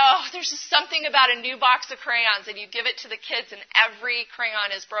buy, there's just something about a new box of crayons, and you give it to the kids and every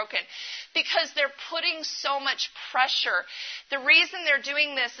crayon is broken because they're putting so much pressure. The reason they're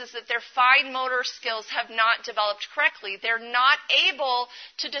doing this is that their fine motor skills have not developed correctly. They're not able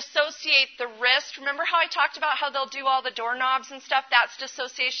to dissociate the wrist. Remember how I talked about how they'll do all the doorknobs and stuff? That's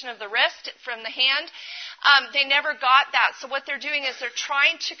dissociation of the wrist from the hand. They never got that. So what they're doing is they're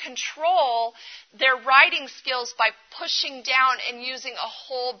trying to control their writing skills by pushing down and using a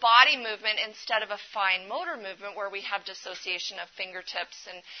whole body movement instead of a fine motor movement where we have dissociation of fingertips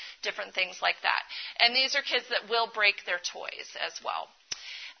and different things like that. And these are kids that will break their toys as well.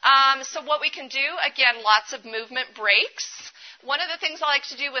 So what we can do, again, lots of movement breaks. One of the things I like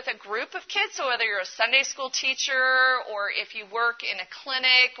to do with a group of kids, so whether you're a Sunday school teacher or if you work in a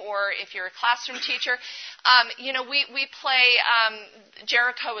clinic or if you're a classroom teacher, we play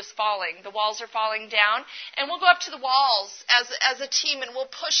Jericho is Falling. The walls are falling down. And we'll go up to the walls as a team and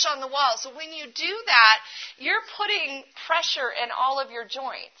we'll push on the walls. So when you do that, you're putting pressure in all of your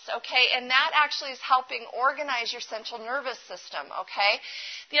joints, okay? And that actually is helping organize your central nervous system, okay?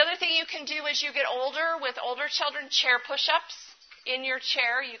 The other thing you can do as you get older with older children, chair push-ups. In your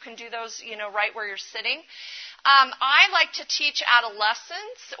chair, you can do those, right where you're sitting. I like to teach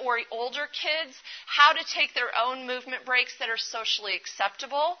adolescents or older kids how to take their own movement breaks that are socially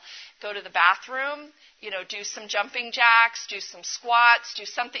acceptable. Go to the bathroom, do some jumping jacks, do some squats, do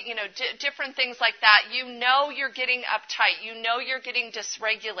something, different things like that. You're getting uptight. You're getting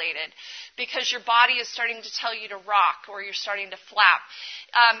dysregulated because your body is starting to tell you to rock or you're starting to flap.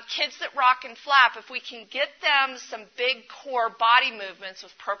 Kids that rock and flap, if we can get them some big core body movements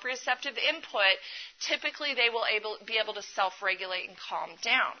with proprioceptive input, typically they will be able to self-regulate and calm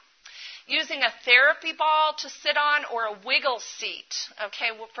down. Using a therapy ball to sit on or a wiggle seat, okay,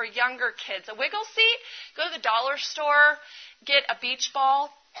 for younger kids. A wiggle seat, go to the dollar store, get a beach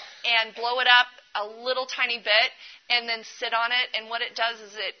ball and blow it up a little tiny bit and then sit on it. And what it does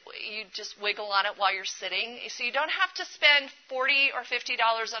is you just wiggle on it while you're sitting. So you don't have to spend $40 or $50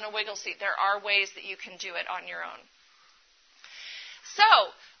 on a wiggle seat. There are ways that you can do it on your own. So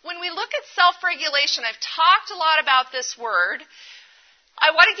when we look at self-regulation, I've talked a lot about this word. I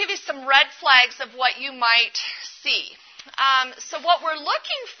want to give you some red flags of what you might see. So what we're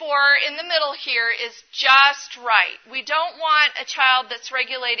looking for in the middle here is just right. We don't want a child that's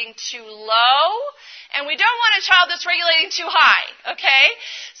regulating too low, and we don't want a child that's regulating too high, okay?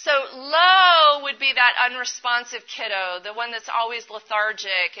 So low would be that unresponsive kiddo, the one that's always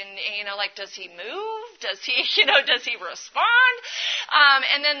lethargic and, does he move? Does he respond?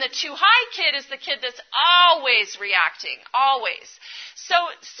 And then the too high kid is the kid that's always reacting, always. So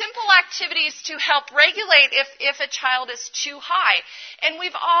simple activities to help regulate if a child is too high. And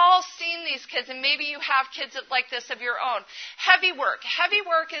we've all seen these kids, and maybe you have kids like this of your own. Heavy work. Heavy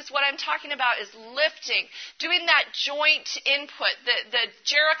work is what I'm talking about is lifting, doing that joint input. The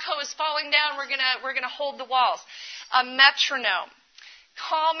Jericho is falling down, we're gonna hold the walls. A metronome.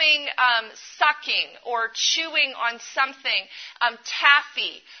 Calming, sucking or chewing on something,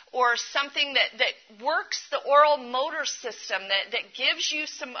 taffy or something that works the oral motor system, that gives you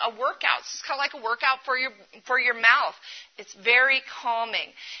a workout. It's kind of like a workout for your mouth. It's very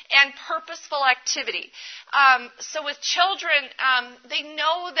calming. And purposeful activity. So with children, they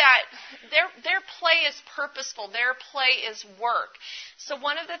know that their play is purposeful. Their play is work. So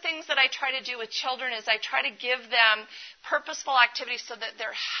one of the things that I try to do with children is I try to give them purposeful activities so that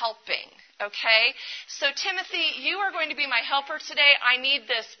they're helping, okay? So Timothy, you are going to be my helper today. I need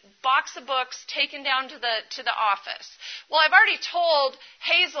this box of books taken down to the office. Well, I've already told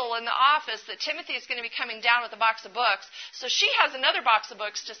Hazel in the office that Timothy is going to be coming down with a box of books, so she has another box of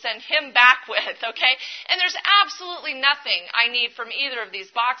books to send him back with, okay? And there's absolutely nothing I need from either of these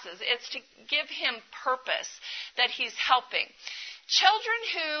boxes. It's to give him purpose, that he's helping. Children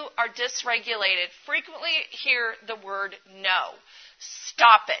who are dysregulated frequently hear the word no.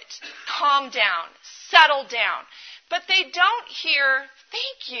 Stop it. Calm down. Settle down. But they don't hear,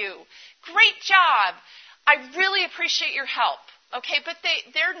 thank you. Great job. I really appreciate your help. Okay, but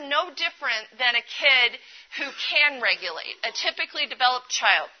they're no different than a kid who can regulate, a typically developed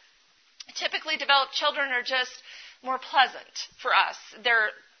child. Typically developed children are just more pleasant for us.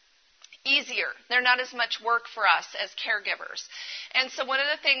 They're easier. They're not as much work for us as caregivers. And so one of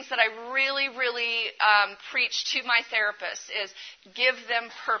the things that I really, really preach to my therapists is give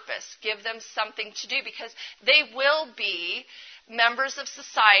them purpose, give them something to do, because they will be members of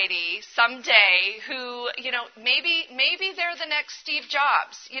society someday who, maybe they're the next Steve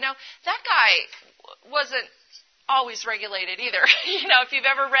Jobs. That guy wasn't always regulated either. If you've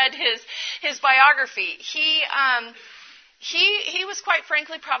ever read his biography, He was, quite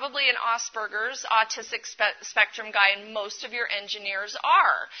frankly, probably an Asperger's autistic spectrum guy, and most of your engineers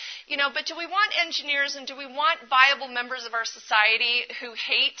are. But do we want engineers and do we want viable members of our society who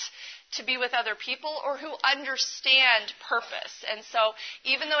hate to be with other people or who understand purpose? And so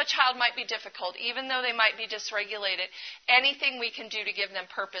even though a child might be difficult, even though they might be dysregulated, anything we can do to give them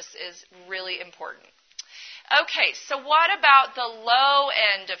purpose is really important. Okay, so what about the low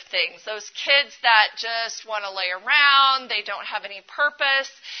end of things? Those kids that just want to lay around, they don't have any purpose.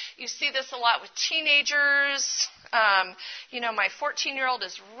 You see this a lot with teenagers. My 14-year-old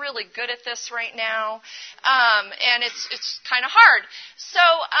is really good at this right now, and it's kind of hard. So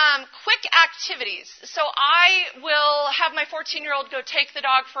quick activities. So I will have my 14-year-old go take the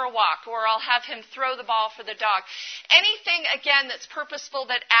dog for a walk, or I'll have him throw the ball for the dog. Anything, again, that's purposeful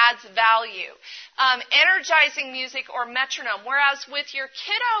that adds value. Energizing music or metronome, whereas with your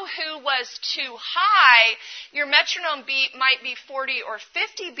kiddo who was too high, your metronome beat might be 40 or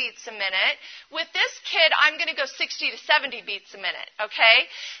 50 beats a minute. With this kid, I'm going to go 60 to 70 beats a minute, okay?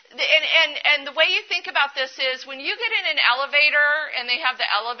 And the way you think about this is when you get in an elevator and they have the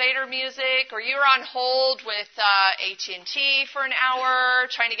elevator music, or you're on hold with AT&T for an hour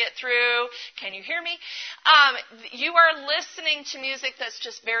trying to get through, can you hear me? You are listening to music that's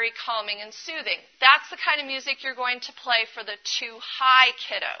just very calming and soothing. That's the kind of music you're going to play for the too high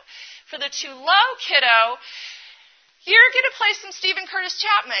kiddo. For the too low kiddo, you're going to play some Stephen Curtis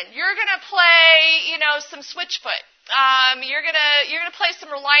Chapman. You're going to play, some Switchfoot. You're going to play some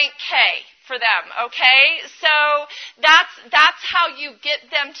Reliant K for them, okay? So that's how you get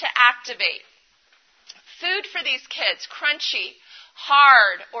them to activate. Food for these kids, crunchy,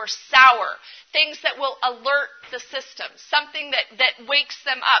 hard, or sour, things that will alert the system, something that wakes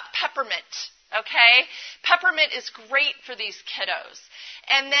them up, peppermint. Okay? Peppermint is great for these kiddos.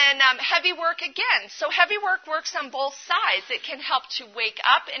 And then heavy work again. So heavy work works on both sides. It can help to wake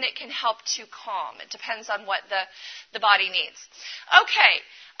up and it can help to calm. It depends on what the body needs. Okay.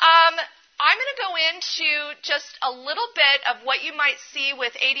 I'm going to go into just a little bit of what you might see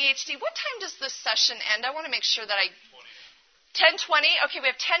with ADHD. What time does this session end? I want to make sure that 10:20? Okay, we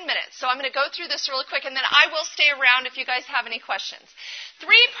have 10 minutes. So I'm going to go through this really quick, and then I will stay around if you guys have any questions. 3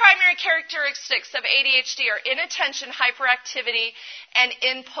 primary characteristics of ADHD are inattention, hyperactivity, and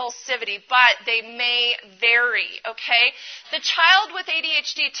impulsivity, but they may vary, okay? The child with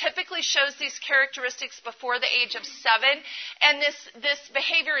ADHD typically shows these characteristics before the age of 7, and this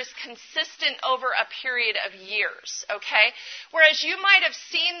behavior is consistent over a period of years, okay? Whereas you might have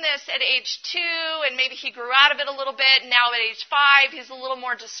seen this at age 2, and maybe he grew out of it a little bit, and now at age 5, he's a little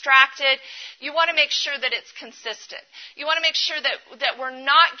more distracted. You want to make sure that it's consistent. You want to make sure that we're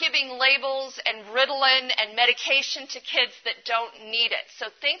not giving labels and Ritalin and medication to kids that don't need it.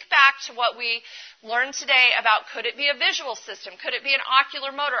 So think back to what we learned today about, could it be a visual system? Could it be an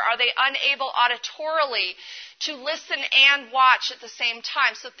ocular motor? Are they unable auditorily to listen and watch at the same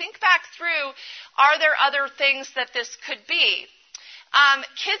time? So think back through, are there other things that this could be?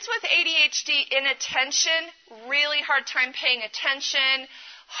 Kids with ADHD, inattention, really hard time paying attention,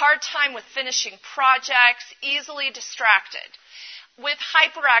 hard time with finishing projects, easily distracted. With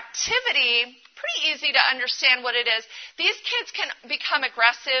hyperactivity, pretty easy to understand what it is. These kids can become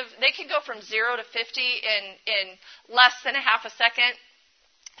aggressive. They can go from 0 to 50 in less than a half a second.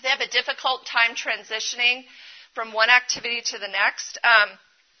 They have a difficult time transitioning from one activity to the next.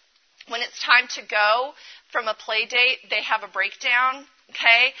 When it's time to go from a play date, they have a breakdown.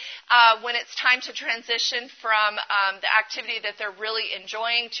 Okay, when it's time to transition from the activity that they're really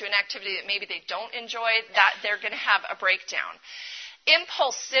enjoying to an activity that maybe they don't enjoy, that they're going to have a breakdown.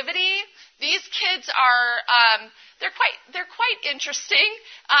 Impulsivity, these kids are they're quite interesting.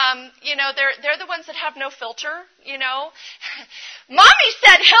 They're the ones that have no filter. Mommy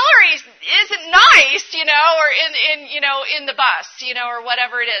said Hillary isn't nice, or in the bus, or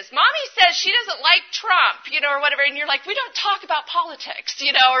whatever it is. Mommy says she doesn't like Trump, or whatever, and you're like, we don't talk about politics,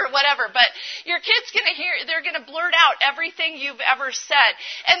 or whatever. But your kid's they're gonna blurt out everything you've ever said,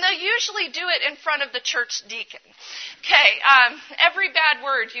 and they'll usually do it in front of the church deacon. Okay, every bad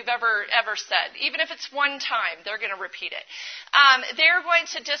word you've ever said, even if it's one time, they're going to repeat it. They're going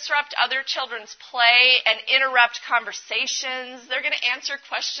to disrupt other children's play and interrupt conversations. They're going to answer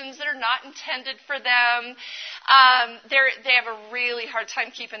questions that are not intended for them. They have a really hard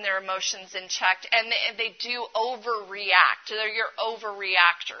time keeping their emotions in check, and they do overreact. They're your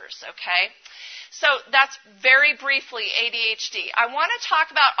overreactors, okay? So that's very briefly ADHD. I want to talk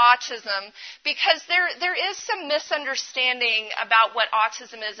about autism because there is some misunderstanding about what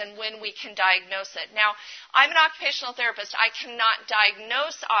autism is and when we can diagnose it. Now, I'm an occupational therapist. I cannot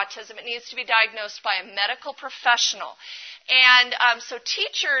diagnose autism. It needs to be diagnosed by a medical professional. And so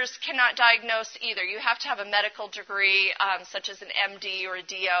teachers cannot diagnose either. You have to have a medical degree, such as an MD or a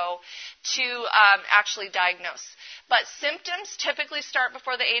DO, to actually diagnose. But symptoms typically start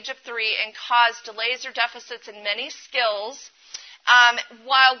before the age of 3 and cause delays or deficits in many skills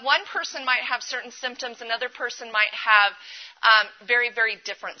While one person might have certain symptoms, another person might have very, very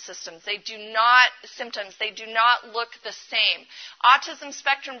different symptoms. They do not look the same. Autism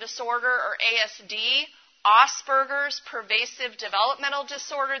spectrum disorder, or ASD, Asperger's, pervasive developmental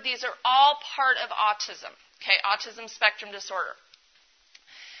disorder, these are all part of autism, okay, autism spectrum disorder.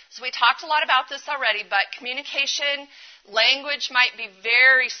 So we talked a lot about this already, but communication, language might be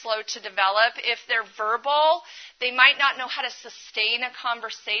very slow to develop. If they're verbal, they might not know how to sustain a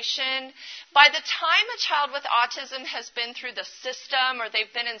conversation. By the time a child with autism has been through the system, or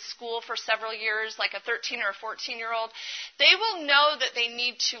they've been in school for several years, like a 13 or a 14-year-old, they will know that they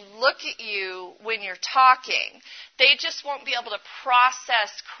need to look at you when you're talking. They just won't be able to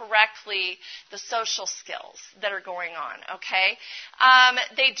process correctly the social skills that are going on, okay?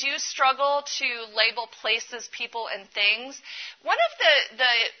 They do struggle to label places, people, and things. One of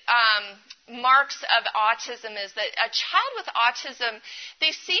the marks of autism is that a child with autism,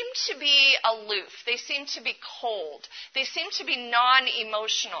 they seem to be aloof. They seem to be cold. They seem to be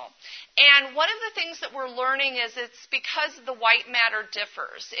non-emotional. And one of the things that we're learning is it's because the white matter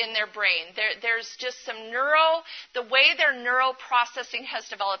differs in their brain. There's just some the way their neural processing has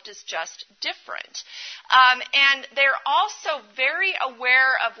developed is just different. And they're also very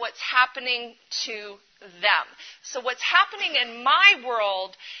aware of what's happening to them. So what's happening in my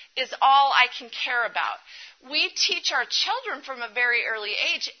world is all I can care about. We teach our children from a very early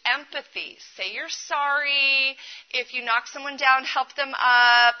age empathy. Say you're sorry. If you knock someone down, help them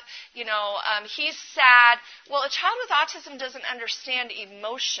up. He's sad. Well, a child with autism doesn't understand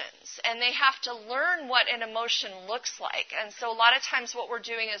emotions, and they have to learn what an emotion looks like. And so a lot of times what we're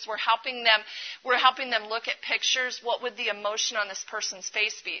doing is we're helping them look at pictures. What would the emotion on this person's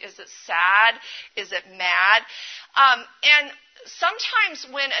face be? Is it sad? Is it mad? And sometimes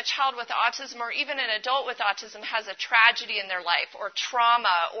when a child with autism, or even an adult with autism, has a tragedy in their life or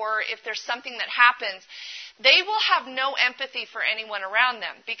trauma, or if there's something that happens, they will have no empathy for anyone around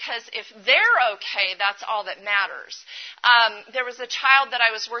them, because if they're okay, that's all that matters. There was a child that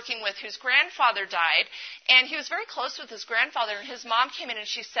I was working with whose grandfather died, and he was very close with his grandfather, and his mom came in and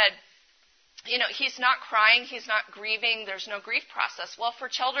she said, he's not crying, he's not grieving, there's no grief process. Well, for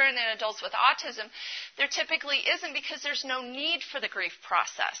children and adults with autism, there typically isn't, because there's no need for the grief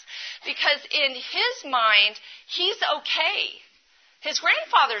process. Because in his mind, he's okay. His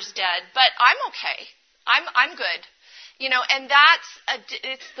grandfather's dead, but I'm okay. I'm good. And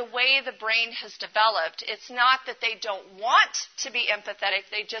it's the way the brain has developed. It's not that they don't want to be empathetic,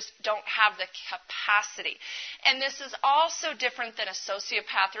 they just don't have the capacity. And this is also different than a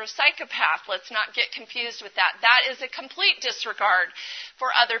sociopath or a psychopath. Let's not get confused with that. That is a complete disregard for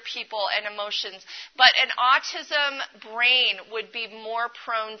other people and emotions. But an autism brain would be more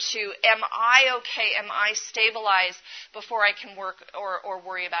prone to, am I okay, am I stabilized before I can work or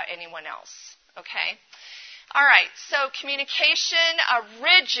worry about anyone else, okay? All right, so communication, a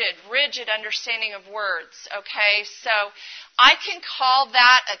rigid understanding of words, okay? So I can call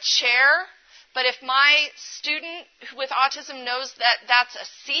that a chair, but if my student with autism knows that that's a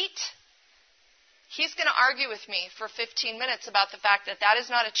seat, he's going to argue with me for 15 minutes about the fact that that is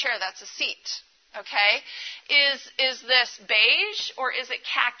not a chair, that's a seat, okay? Is this beige or is it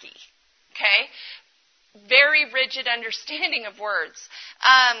khaki, okay? Very rigid understanding of words.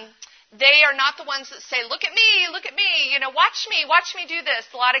 They are not the ones that say, look at me, watch me do this.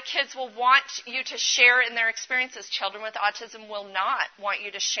 A lot of kids will want you to share in their experiences. Children with autism will not want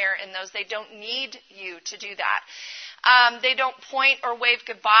you to share in those. They don't need you to do that. They don't point or wave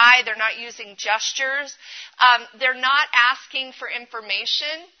goodbye. They're not using gestures. They're not asking for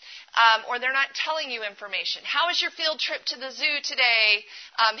information, or they're not telling you information. How was your field trip to the zoo today,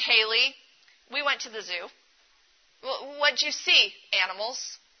 Haley? We went to the zoo. What'd you see?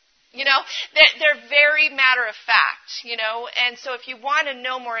 Animals. They're very matter of fact, and so if you want to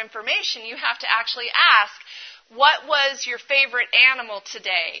know more information, you have to actually ask, what was your favorite animal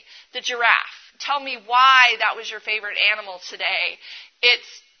today? The giraffe. Tell me why that was your favorite animal today.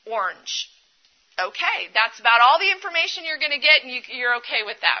 It's orange. Okay, that's about all the information you're going to get, and you're okay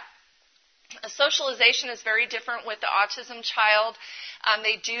with that. Socialization is very different with the autism child.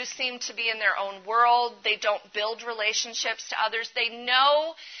 They do seem to be in their own world. They don't build relationships to others.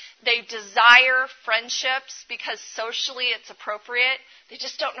 They desire friendships because socially it's appropriate. They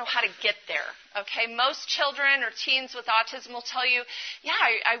just don't know how to get there, okay? Most children or teens with autism will tell you, yeah,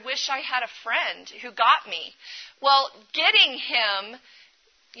 I wish I had a friend who got me. Well, getting him,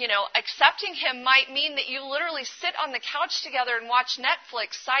 accepting him might mean that you literally sit on the couch together and watch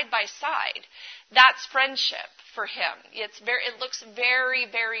Netflix side by side. That's friendship for him. It looks very,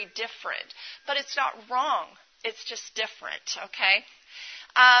 very different, but it's not wrong. It's just different, okay?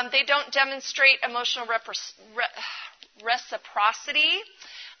 They don't demonstrate emotional reciprocity.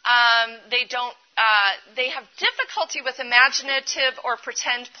 They have difficulty with imaginative or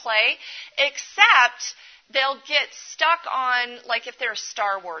pretend play, except they'll get stuck on, like if they're a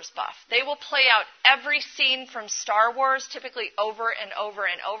Star Wars buff. They will play out every scene from Star Wars, typically over and over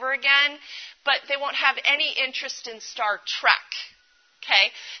and over again, but they won't have any interest in Star Trek,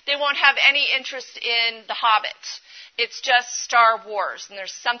 okay? They won't have any interest in The Hobbit. It's just Star Wars, and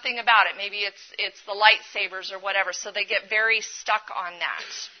there's something about it. Maybe it's the lightsabers or whatever, so they get very stuck on that.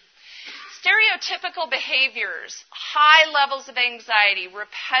 Stereotypical behaviors, high levels of anxiety,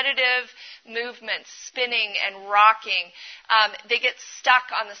 repetitive movements, spinning and rocking. They get stuck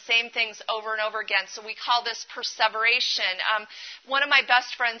on the same things over and over again. So we call this perseveration. One of my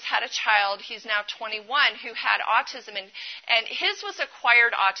best friends had a child, he's now 21, who had autism. And his was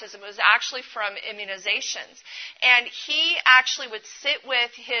acquired autism. It was actually from immunizations. And he actually would sit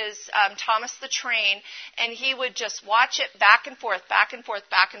with his Thomas the Train, and he would just watch it back and forth, back and forth,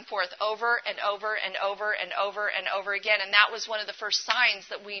 back and forth, over and over and over and over and over again. And that was one of the first signs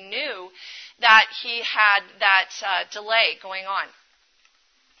that we knew that he had that delay going on.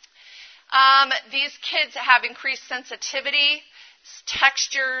 These kids have increased sensitivity,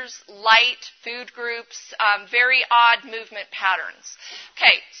 textures, light, food groups, very odd movement patterns.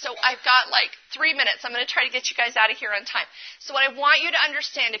 Okay, so I've got like 3 minutes. I'm going to try to get you guys out of here on time. So what I want you to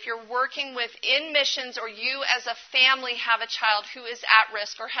understand, if you're working within missions or you as a family have a child who is at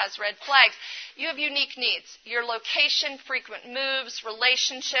risk or has red flags, you have unique needs. Your location, frequent moves,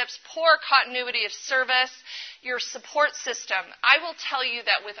 relationships, poor continuity of service, your support system. I will tell you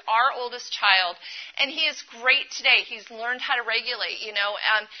that with our oldest child, and he is great today, he's learned how to regulate,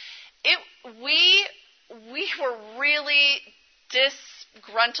 we were really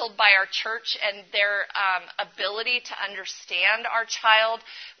disgruntled by our church and their ability to understand our child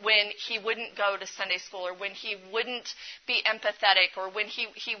when he wouldn't go to Sunday school or when he wouldn't be empathetic or when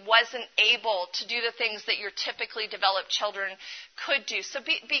he wasn't able to do the things that your typically developed children could do. So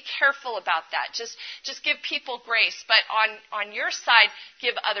be careful about that. Just give people grace, but on your side,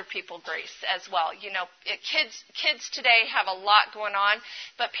 give other people grace as well. Kids today have a lot going on,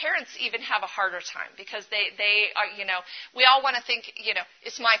 but parents even have a harder time because they are, we all want to think,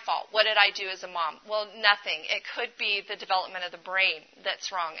 it's my fault. What did I do as a mom? Well, nothing. It could be the development of the brain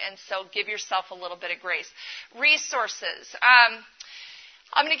that's wrong, and so give yourself a little bit of grace. Resources.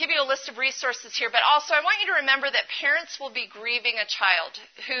 I'm going to give you a list of resources here, but also I want you to remember that parents will be grieving a child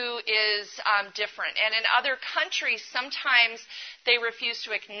who is different. And in other countries, sometimes they refuse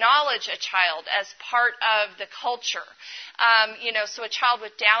to acknowledge a child as part of the culture. So a child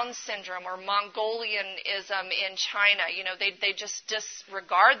with Down syndrome or Mongolianism in China, they just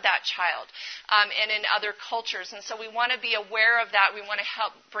disregard that child and in other cultures. And so we want to be aware of that. We want to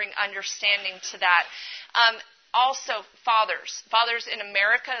help bring understanding to that. Also, fathers in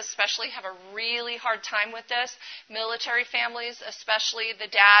America especially have a really hard time with this. Military families especially,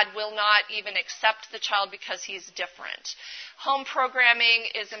 the dad will not even accept the child because he's different. Home programming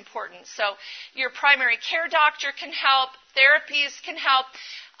is important. So your primary care doctor can help. Therapies can help.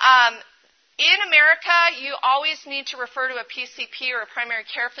 In America, you always need to refer to a PCP or a primary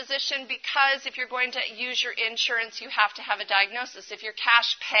care physician because if you're going to use your insurance, you have to have a diagnosis. If you're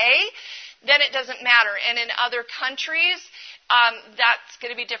cash pay, then it doesn't matter. And in other countries, that's going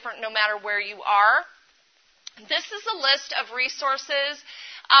to be different no matter where you are. This is a list of resources.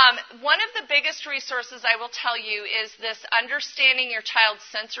 One of the biggest resources I will tell you is this Understanding Your Child's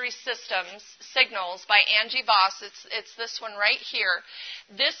Sensory Signals by Angie Voss. It's this one right here.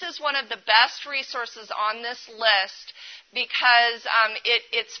 This is one of the best resources on this list because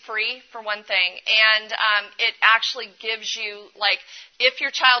it's free, for one thing, and it actually gives you, like, if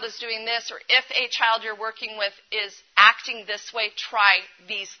your child is doing this or if a child you're working with is acting this way, try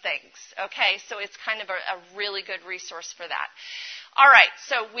these things, okay? So it's kind of a really good resource for that. All right,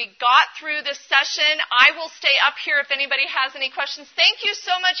 so we got through this session. I will stay up here if anybody has any questions. Thank you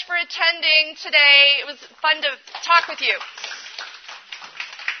so much for attending today. It was fun to talk with you.